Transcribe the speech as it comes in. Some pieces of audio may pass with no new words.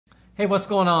Hey, what's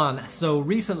going on? So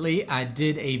recently I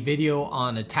did a video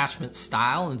on attachment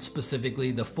style and specifically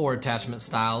the 4 attachment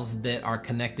styles that are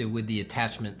connected with the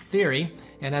attachment theory.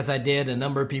 And as I did, a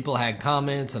number of people had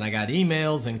comments and I got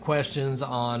emails and questions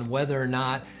on whether or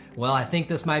not, well, I think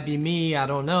this might be me, I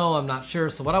don't know, I'm not sure.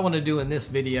 So what I want to do in this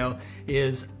video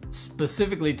is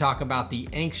specifically talk about the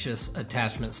anxious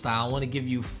attachment style. I want to give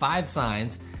you 5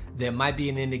 signs that might be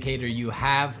an indicator you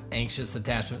have anxious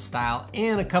attachment style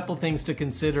and a couple things to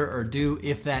consider or do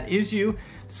if that is you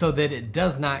so that it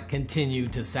does not continue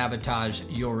to sabotage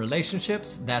your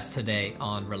relationships. That's today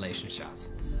on Relationshots.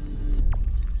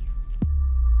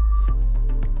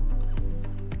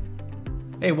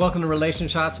 Hey, welcome to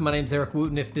Relationshots. My name's Eric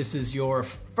Wooten. If this is your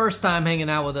first time hanging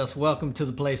out with us, welcome to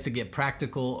the place to get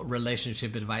practical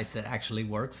relationship advice that actually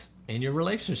works in your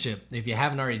relationship. If you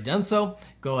haven't already done so,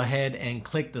 go ahead and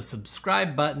click the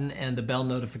subscribe button and the bell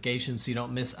notification so you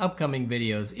don't miss upcoming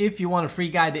videos. If you want a free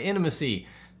guide to intimacy,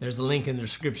 there's a link in the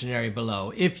description area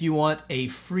below. If you want a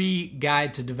free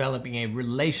guide to developing a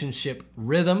relationship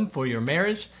rhythm for your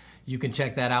marriage, you can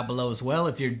check that out below as well.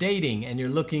 If you're dating and you're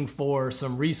looking for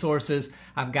some resources,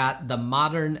 I've got the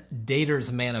Modern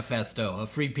Dater's Manifesto, a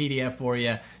free PDF for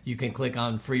you. You can click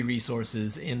on free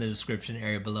resources in the description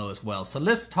area below as well. So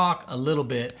let's talk a little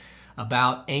bit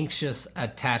about anxious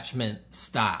attachment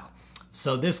style.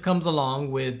 So this comes along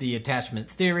with the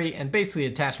attachment theory, and basically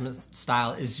attachment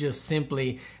style is just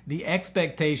simply the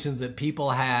expectations that people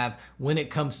have when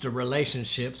it comes to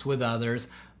relationships with others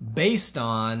based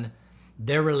on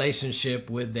their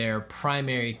relationship with their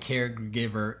primary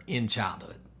caregiver in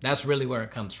childhood. That's really where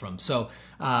it comes from. So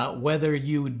whether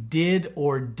you did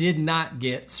or did not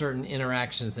get certain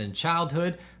interactions in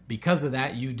childhood, because of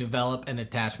that, you develop an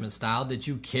attachment style that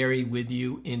you carry with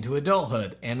you into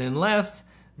adulthood. And unless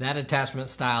that attachment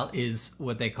style is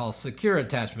what they call secure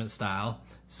attachment style,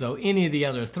 so any of the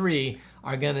other 3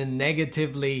 are going to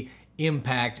negatively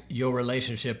impact your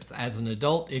relationships as an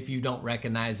adult if you don't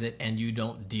recognize it and you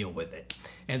don't deal with it.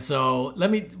 And so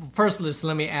let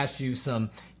me ask you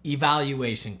some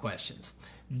evaluation questions.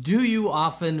 Do you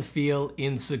often feel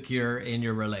insecure in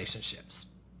your relationships?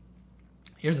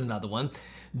 Here's another one.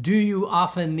 Do you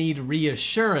often need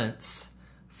reassurance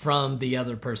from the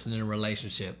other person in a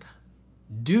relationship?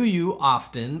 Do you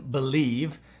often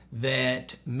believe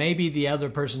that maybe the other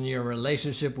person you're in a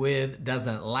relationship with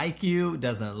doesn't like you,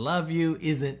 doesn't love you,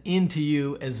 isn't into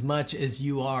you as much as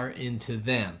you are into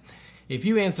them? If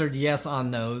you answered yes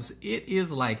on those, it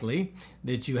is likely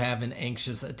that you have an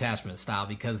anxious attachment style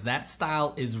because that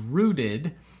style is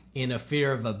rooted in a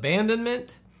fear of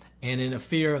abandonment and in a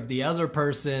fear of the other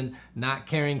person not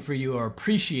caring for you or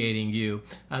appreciating you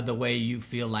the way you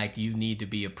feel like you need to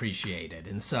be appreciated.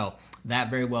 And so that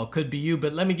very well could be you,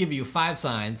 but let me give you 5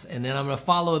 signs, and then I'm going to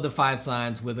follow the 5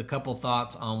 signs with a couple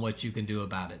thoughts on what you can do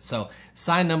about it. So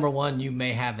sign number 1, you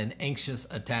may have an anxious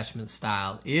attachment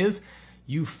style, is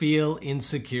you feel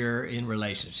insecure in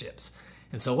relationships.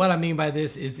 And so what I mean by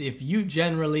this is if you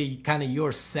generally kind of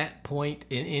your set point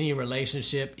in any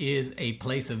relationship is a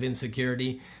place of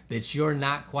insecurity that you're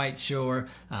not quite sure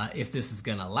if this is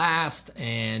going to last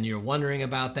and you're wondering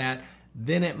about that,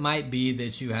 then it might be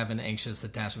that you have an anxious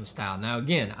attachment style. Now,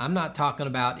 again, I'm not talking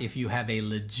about if you have a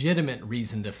legitimate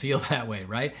reason to feel that way,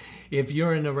 right? If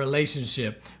you're in a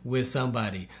relationship with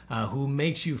somebody who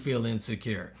makes you feel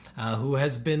insecure, who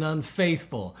has been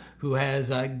unfaithful, who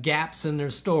has gaps in their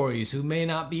stories, who may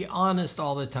not be honest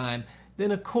all the time,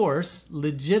 then of course,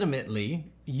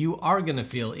 legitimately, you are going to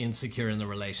feel insecure in the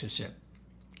relationship.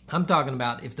 I'm talking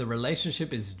about if the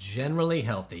relationship is generally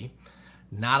healthy,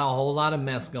 not a whole lot of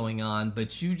mess going on,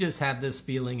 but you just have this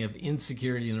feeling of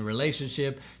insecurity in a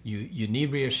relationship. You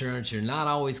need reassurance. You're not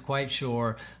always quite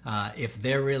sure if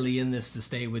they're really in this to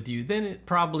stay with you. Then it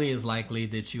probably is likely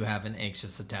that you have an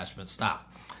anxious attachment style.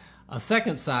 A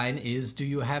second sign is, do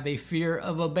you have a fear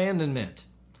of abandonment?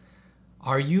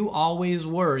 Are you always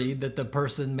worried that the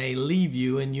person may leave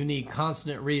you and you need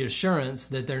constant reassurance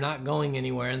that they're not going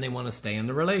anywhere and they want to stay in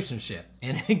the relationship?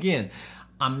 And again,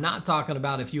 I'm not talking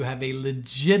about if you have a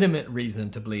legitimate reason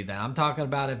to believe that. I'm talking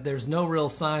about if there's no real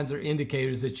signs or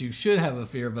indicators that you should have a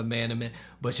fear of abandonment,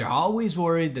 but you're always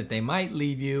worried that they might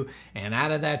leave you, and out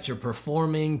of that you're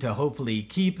performing to hopefully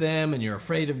keep them, and you're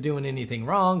afraid of doing anything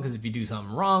wrong because if you do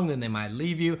something wrong, then they might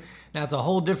leave you. Now, it's a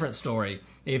whole different story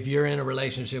if you're in a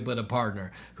relationship with a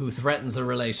partner who threatens a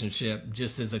relationship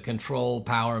just as a control,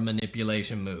 power,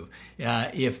 manipulation move.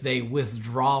 If they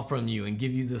withdraw from you and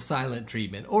give you the silent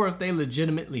treatment, or if they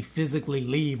legitimately physically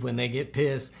leave when they get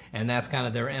pissed and that's kind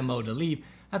of their MO to leave,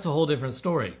 that's a whole different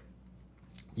story.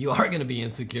 You are going to be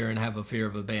insecure and have a fear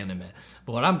of abandonment.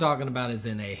 But what I'm talking about is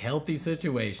in a healthy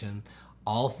situation,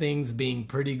 all things being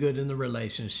pretty good in the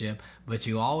relationship, but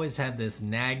you always have this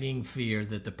nagging fear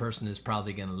that the person is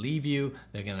probably going to leave you,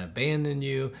 they're going to abandon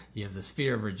you, you have this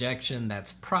fear of rejection,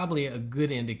 that's probably a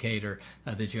good indicator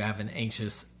that you have an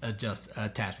anxious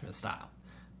attachment style.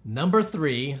 Number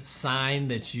 3 sign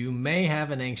that you may have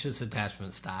an anxious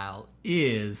attachment style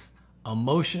is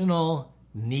emotional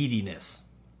neediness.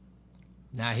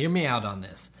 Now, hear me out on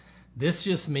this. This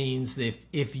just means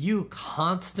if you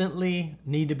constantly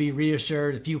need to be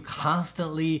reassured, if you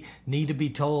constantly need to be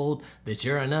told that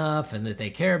you're enough and that they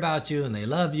care about you and they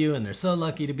love you and they're so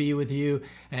lucky to be with you,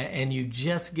 and you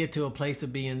just get to a place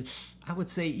of being, I would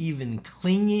say, even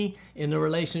clingy in the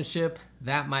relationship,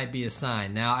 that might be a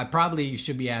sign. Now, I probably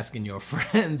should be asking your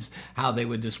friends how they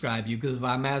would describe you, because if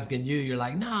I'm asking you, you're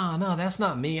like, no, that's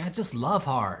not me. I just love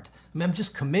hard. I mean, I'm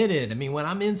just committed. I mean, when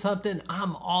I'm in something,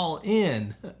 I'm all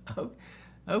in.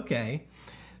 Okay.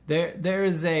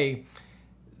 There's a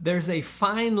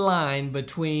fine line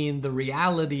between the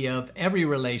reality of every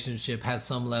relationship has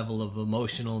some level of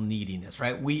emotional neediness,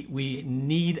 right? We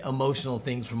need emotional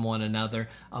things from one another.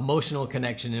 Emotional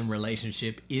connection in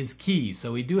relationship is key.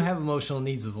 So we do have emotional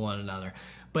needs with one another,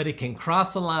 but it can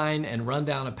cross a line and run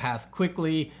down a path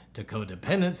quickly to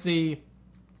codependency,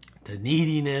 to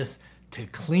neediness, to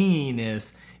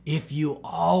clinginess, if you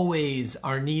always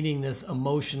are needing this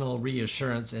emotional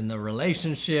reassurance in the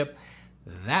relationship.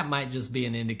 That might just be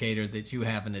an indicator that you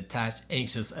have an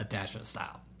anxious attachment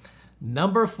style.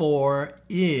 Number 4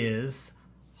 is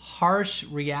harsh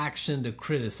reaction to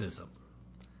criticism.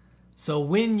 So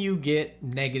when you get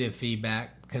negative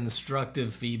feedback,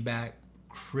 constructive feedback,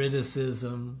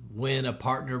 criticism, when a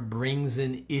partner brings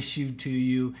an issue to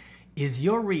you, is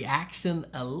your reaction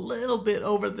a little bit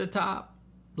over the top?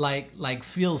 Like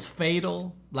feels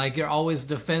fatal? Like you're always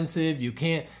defensive, you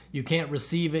can't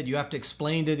receive it, you have to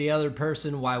explain to the other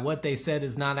person why what they said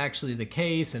is not actually the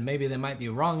case, and maybe they might be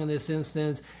wrong in this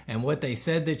instance, and what they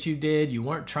said that you did, you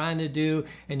weren't trying to do,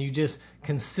 and you just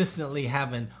consistently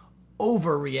have an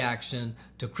overreaction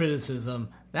to criticism.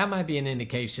 That might be an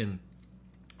indication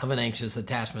of an anxious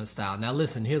attachment style. Now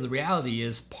listen, here the reality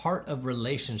is part of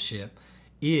relationship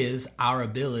is our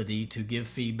ability to give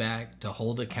feedback, to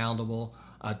hold accountable,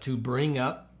 to bring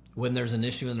up when there's an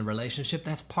issue in the relationship.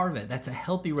 That's part of it. That's a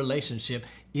healthy relationship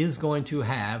is going to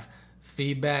have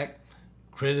feedback,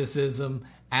 criticism,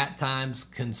 at times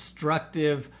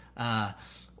constructive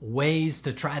ways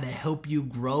to try to help you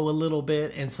grow a little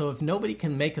bit. And so if nobody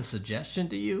can make a suggestion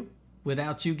to you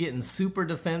without you getting super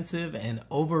defensive and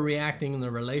overreacting in the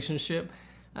relationship,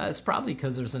 it's probably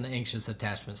because there's an anxious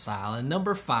attachment style. And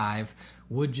number 5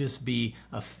 would just be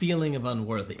a feeling of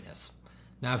unworthiness.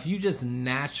 Now, if you just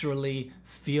naturally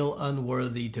feel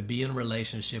unworthy to be in a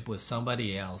relationship with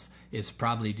somebody else, it's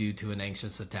probably due to an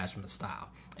anxious attachment style.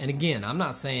 And again, I'm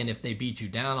not saying if they beat you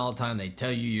down all the time, they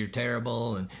tell you you're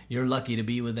terrible and you're lucky to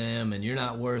be with them and you're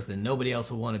not worth and nobody else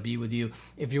will want to be with you.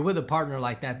 If you're with a partner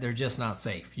like that, they're just not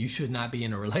safe. You should not be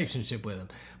in a relationship with them.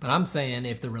 But I'm saying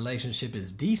if the relationship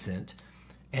is decent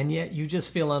and yet you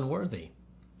just feel unworthy,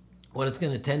 what it's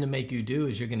going to tend to make you do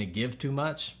is you're going to give too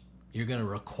much. You're going to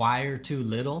require too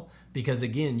little because,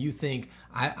 again, you think,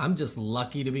 I'm just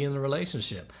lucky to be in the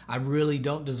relationship. I really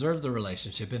don't deserve the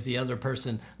relationship. If the other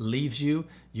person leaves you,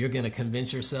 you're going to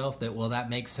convince yourself that, well, that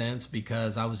makes sense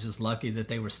because I was just lucky that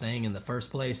they were staying in the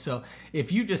first place. So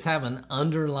if you just have an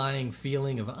underlying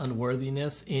feeling of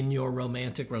unworthiness in your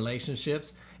romantic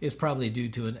relationships, it's probably due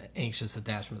to an anxious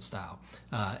attachment style,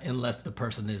 unless the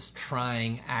person is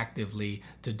trying actively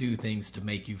to do things to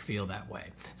make you feel that way.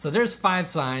 So there's 5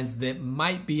 signs that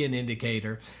might be an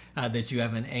indicator that you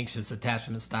have an anxious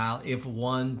attachment style. If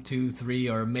 1, 2, 3,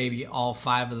 or maybe all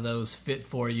 5 of those fit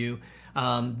for you,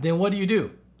 then what do you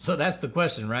do? So that's the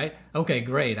question, right? Okay,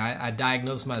 great. I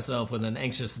diagnosed myself with an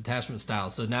anxious attachment style,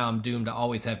 so now I'm doomed to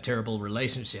always have terrible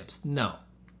relationships. No.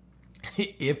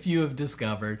 If you have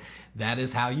discovered that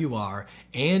is how you are,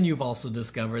 and you've also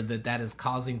discovered that that is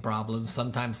causing problems,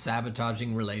 sometimes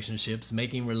sabotaging relationships,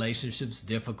 making relationships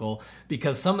difficult,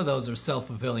 because some of those are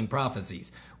self-fulfilling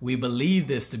prophecies. We believe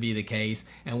this to be the case,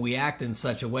 and we act in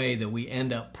such a way that we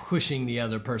end up pushing the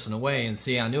other person away. And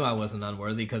see, I knew I wasn't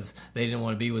unworthy because they didn't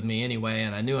want to be with me anyway,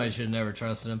 and I knew I should have never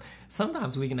trusted them.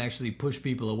 Sometimes we can actually push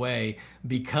people away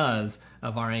because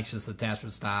of our anxious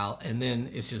attachment style, and then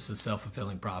it's just a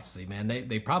self-fulfilling prophecy, man.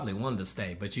 They probably wanted to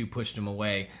stay, but you pushed them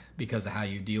away because of how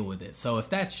you deal with it. So if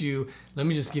that's you, let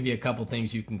me just give you a couple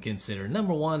things you can consider.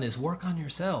 Number 1 is work on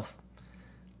yourself.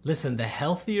 Listen, the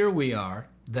healthier we are,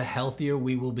 the healthier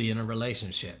we will be in a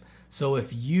relationship. So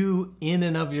if you, in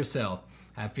and of yourself,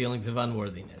 have feelings of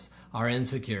unworthiness, are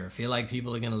insecure, feel like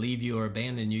people are going to leave you or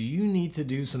abandon you, you need to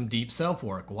do some deep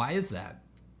self-work. Why is that?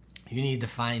 You need to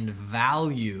find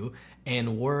value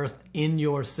and worth in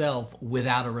yourself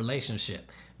without a relationship.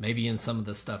 Maybe in some of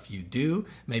the stuff you do,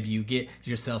 maybe you get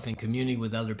yourself in community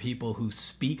with other people who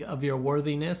speak of your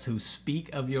worthiness, who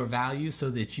speak of your value, so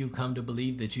that you come to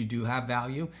believe that you do have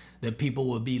value, that people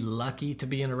will be lucky to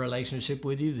be in a relationship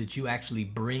with you, that you actually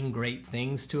bring great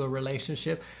things to a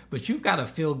relationship. But you've got to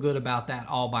feel good about that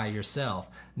all by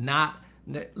yourself.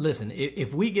 Listen,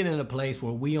 if we get in a place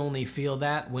where we only feel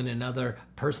that when another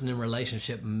person in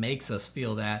relationship makes us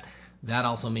feel that, that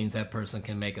also means that person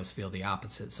can make us feel the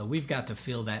opposite. So we've got to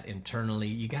feel that internally.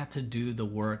 You got to do the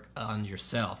work on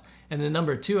yourself. And then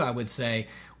number two, I would say,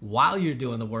 while you're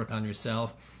doing the work on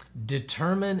yourself,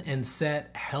 determine and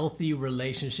set healthy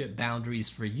relationship boundaries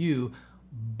for you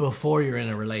before you're in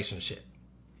a relationship.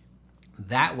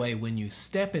 That way, when you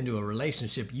step into a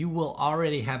relationship, you will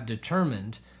already have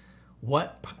determined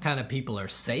what kind of people are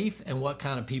safe and what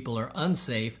kind of people are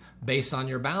unsafe based on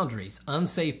your boundaries.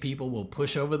 Unsafe people will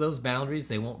push over those boundaries.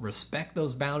 They won't respect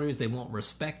those boundaries. They won't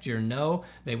respect your no.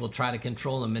 They will try to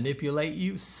control and manipulate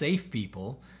you. Safe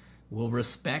people will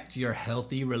respect your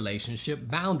healthy relationship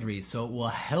boundaries. So it will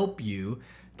help you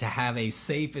to have a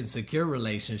safe and secure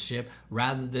relationship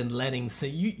rather than letting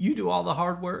you do all the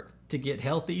hard work to get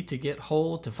healthy, to get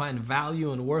whole, to find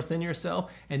value and worth in yourself,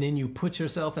 and then you put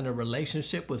yourself in a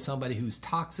relationship with somebody who's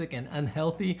toxic and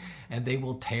unhealthy, and they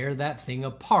will tear that thing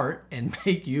apart and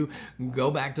make you go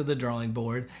back to the drawing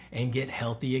board and get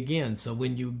healthy again. So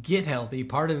when you get healthy,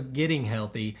 part of getting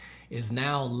healthy is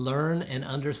now learn and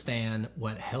understand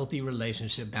what healthy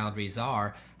relationship boundaries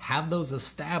are, have those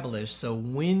established, so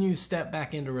when you step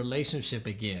back into relationship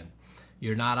again,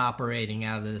 you're not operating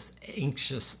out of this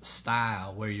anxious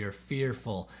style where you're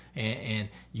fearful and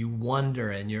you wonder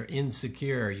and you're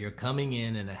insecure. You're coming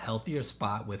in a healthier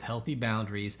spot with healthy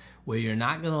boundaries where you're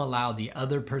not going to allow the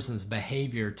other person's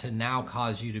behavior to now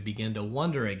cause you to begin to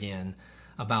wonder again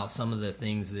about some of the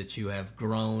things that you have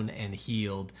grown and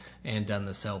healed and done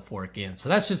the self-work in. So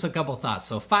that's just a couple thoughts.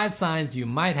 So 5 signs you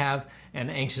might have an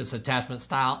anxious attachment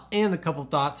style, and a couple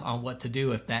thoughts on what to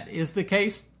do if that is the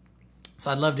case. So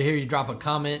I'd love to hear you drop a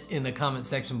comment in the comment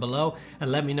section below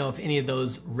and let me know if any of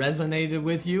those resonated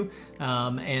with you.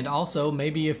 And also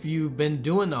maybe if you've been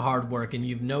doing the hard work and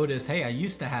you've noticed, hey, I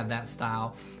used to have that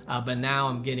style, but now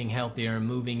I'm getting healthier and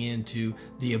moving into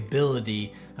the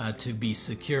ability to be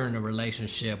secure in a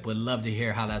relationship. Would love to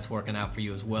hear how that's working out for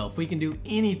you as well. If we can do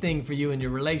anything for you in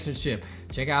your relationship,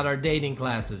 check out our dating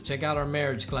classes, check out our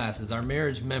marriage classes, our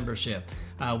marriage membership.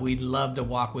 We'd love to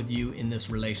walk with you in this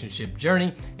relationship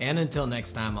journey. And until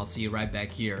next time, I'll see you right back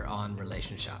here on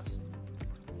Relation Shots.